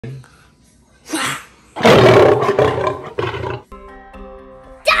Daddy,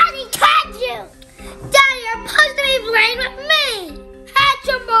 catch you! Daddy, you're supposed to be playing with me!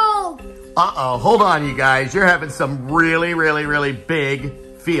 Hatchimal! Uh-oh, hold on, you guys. You're having some really big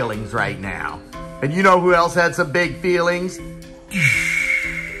feelings right now. And you know who else had some big feelings?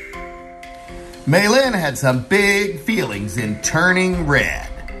 Maylin had some big feelings in turning red.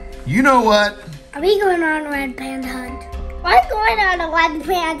 You know what? Are we going on a Red Panda Hunt? I'm going on a Red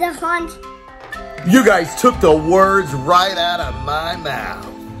Panda Hunt. You guys took the words right out of my mouth.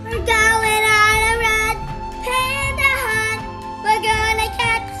 We're going on a Red Panda Hunt. We're gonna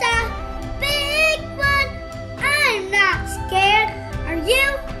catch a big one. I'm not scared. Are you?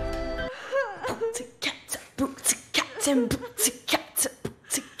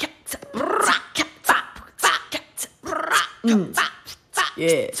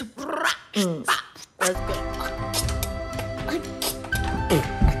 Yeah. Let's go.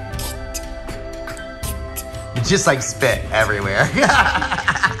 It's just like spit everywhere.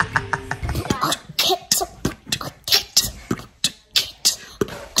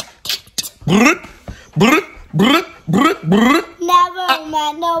 Never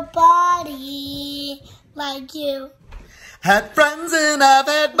met nobody like you. Had friends and I've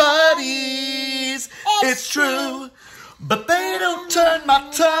had buddies, it's true. But they don't turn my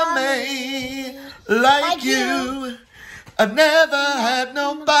tummy like you. I've never had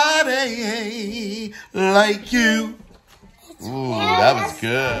nobody like you. Ooh, that was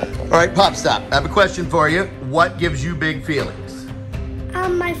good. All right, Pop Stop, I have a question for you. What gives you big feelings?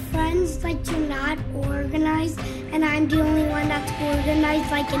 My friends like to not organize, and I'm the only one that's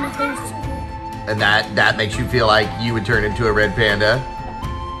organized, like in the whole school. And that makes you feel like you would turn into a red panda?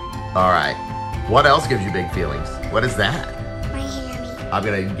 All right. What else gives you big feelings? What is that? My hammy. I'm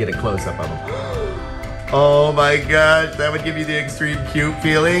gonna get a close-up of them. Oh my gosh, that would give you the extreme cute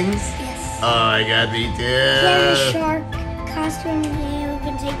feelings? Yes. Oh my God, me too. There's a shark costume, you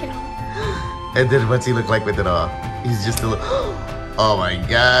can take it off. And then what's he look like with it off? He's just a little, oh my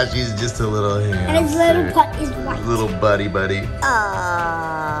gosh, he's just a little hamster. And his little butt is white. Little buddy.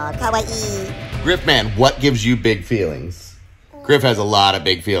 Aww, kawaii. Griff man, what gives you big feelings? Griff has a lot of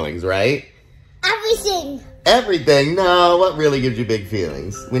big feelings, right? Everything. Everything? No, what really gives you big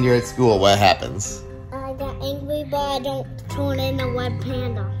feelings? When you're at school, what happens? I get angry, but I don't turn into a red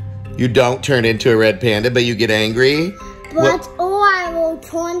panda. You don't turn into a red panda, but you get angry? But all I will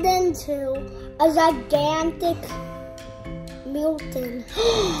turn into a gigantic mutant.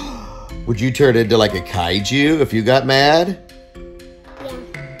 Would you turn into like a kaiju if you got mad?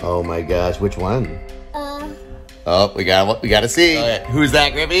 Yeah. Oh my gosh, which one? Oh, we gotta see. Okay. Who's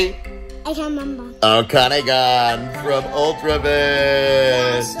that, Griffy? I can't remember. Oh, Kanegan from Ultraman.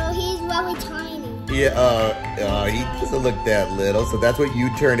 Yeah, so he's really tiny. Yeah, he doesn't look that little. So that's what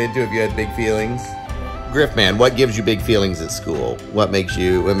you'd turn into if you had big feelings? Griff man, what gives you big feelings at school? What makes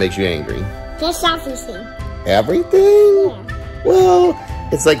you angry? Just everything. Everything? Yeah. Well,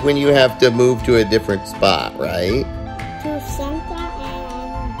 it's like when you have to move to a different spot, right? To Santa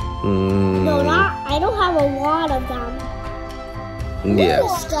and... No, I don't have a lot of them.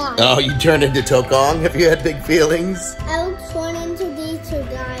 Yes. Oh, you turned into Tokong if you had big feelings? I will turn into these two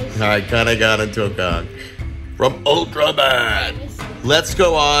guys. All right, Kanegan and Tokong from Ultraman. Let's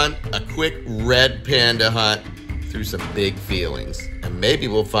go on a quick red panda hunt through some big feelings. And maybe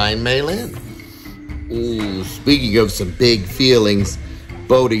we'll find Maylin. Ooh, speaking of some big feelings,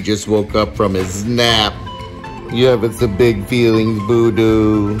 Bodhi just woke up from his nap. You having some big feelings,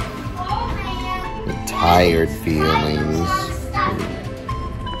 Voodoo? Tired feelings.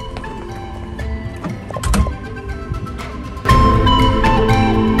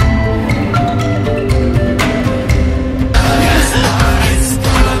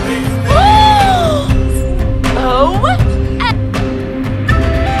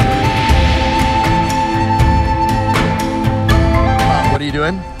 What are you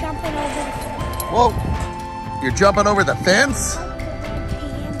doing? Jumping over. Whoa, you're jumping over the fence?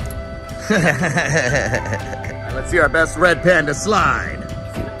 Let's see our best red panda slide.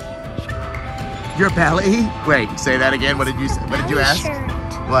 Your belly? Wait, say that again. What did you say? What did you ask? Shirt.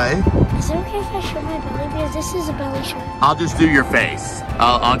 What? Is it okay if I show my belly? Because this is a belly shirt. I'll just do your face.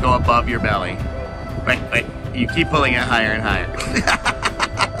 I'll go above your belly. Wait. You keep pulling it higher and higher.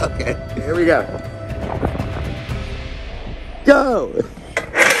 Okay, here we go. Go!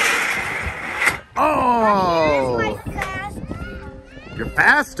 Oh! You're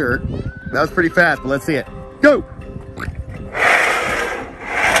faster? That was pretty fast, but let's see it. Go!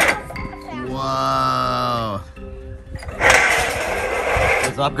 Whoa!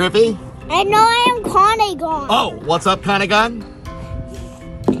 What's up, Griffy? I know I am Kanegan. Oh, what's up, Kanegan?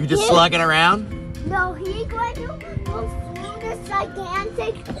 You just slugging around? No, he's going to go through this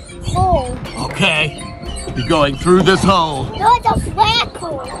gigantic hole. Okay. You're going through this hole. No, it's a black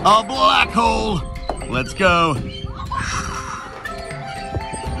hole. A black hole. Let's go.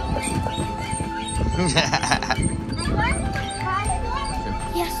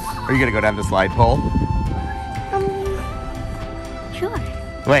 Yes. Are you gonna go down the slide pole? Sure.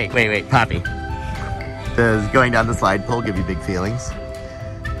 Wait, Poppy. Does going down the slide pole give you big feelings?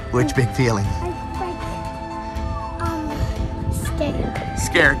 Which big feeling? Scared.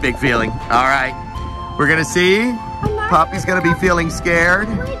 Scared, big feeling. All right. We're gonna see. Poppy's gonna be feeling scared.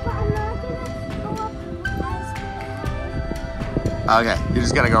 Wait, but I'm not gonna go up. Okay, you're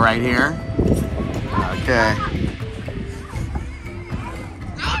just gonna go right here. Okay.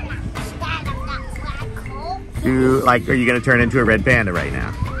 Are you gonna turn into a red panda right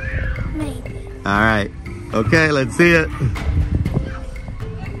now? Maybe. All right. Okay, let's see it.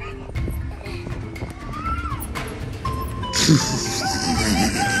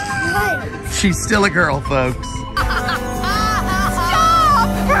 What? She's still a girl, folks.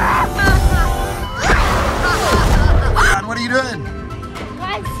 What are you doing?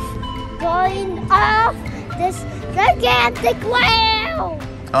 I'm going off this gigantic whale.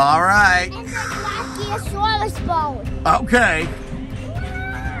 All right. It's a Brachiosaurus bone. Okay.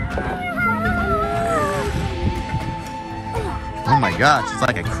 Oh my gosh, it's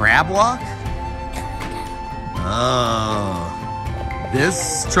like a crab walk? Oh.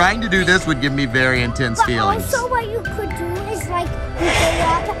 Trying to do this would give me very intense feelings. Also what you could do is like you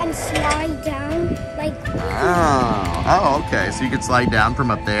go up and slide down. Like Oh, okay. So you could slide down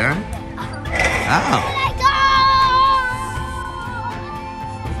from up there? Oh.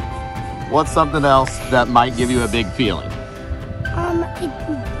 What's something else that might give you a big feeling? It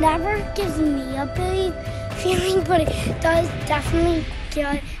never gives me a big feeling, but it does definitely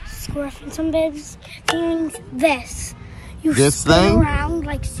give Griffin some big feelings. You this spin thing? around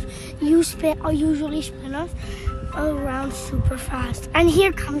like you usually spin us around super fast. And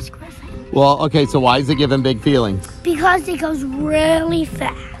here comes Griffin. Well, okay, so why does it give him big feelings? Because it goes really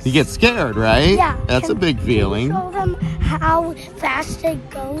fast. You get scared, right? Yeah. That's a big feeling. Show them how fast it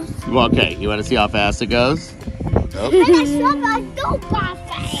goes. Well, okay, you want to see how fast it goes? Nope.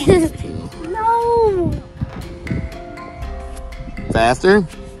 No. Faster?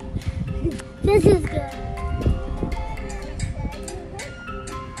 This is good.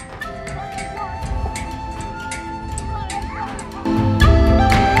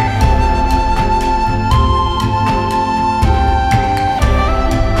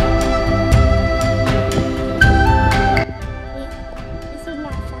 This is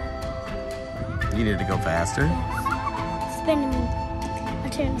not fun. You need to go faster? Spin me. I'll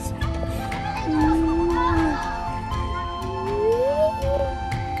turn this up.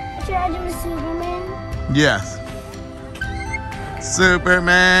 Should I do a Superman? Yes.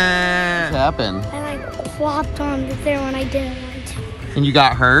 Superman! What happened? I like flopped on there when I didn't want to. And you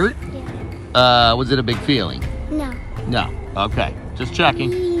got hurt? Yeah. Was it a big feeling? No. No. Okay. Just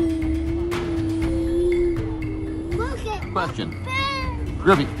checking. Look at Question.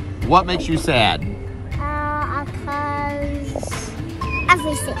 Ruby, what makes you sad? Cause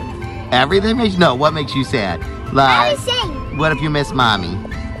everything. Everything makes what makes you sad? Like Everything. what if you miss mommy?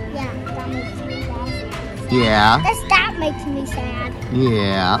 Yeah, that makes me sad. Yeah. That makes me sad.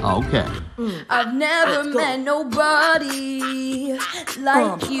 Yeah, okay. I've never met nobody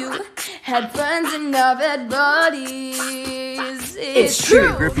like you. Had friends and I've had buddies. It's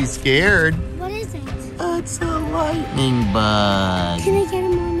true. Griffey's scared. What is it? It's a lightning bug. Can I get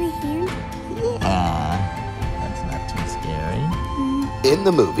him on my hand? Yeah. That's not too scary. In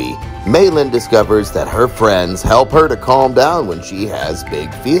the movie, Malin discovers that her friends help her to calm down when she has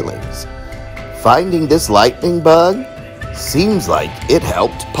big feelings. Finding this lightning bug seems like it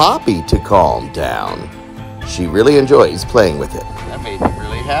helped Poppy to calm down. She really enjoys playing with it. That made me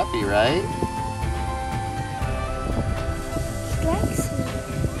really happy, right? He likes me.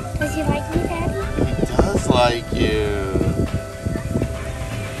 Does he like me, Daddy? He does like you.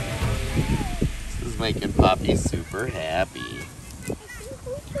 This is making Poppy super happy.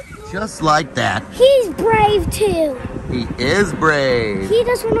 Just like that. He's brave too. He is brave. He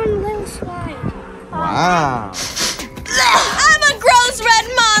just went on a little slide. Wow. I'm a gross red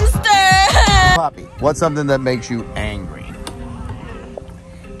monster! Poppy, what's something that makes you angry?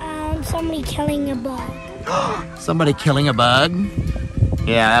 Somebody killing a bug. Somebody killing a bug?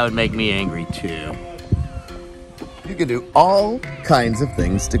 Yeah, that would make me angry too. You can do all kinds of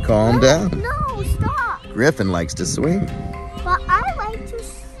things to calm down. No, stop. Griffin likes to swing. But I like to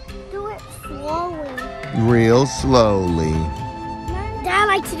do it slowly. Real slowly. Dad,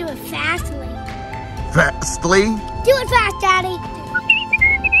 like to do it fastly. Fastly? Do it fast, Daddy.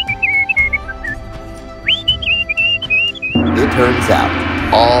 It turns out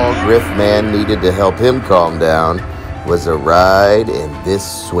all Griff Man needed to help him calm down was a ride in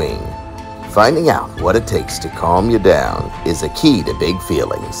this swing. Finding out what it takes to calm you down is a key to big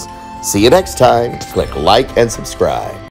feelings. See you next time. Click like and subscribe.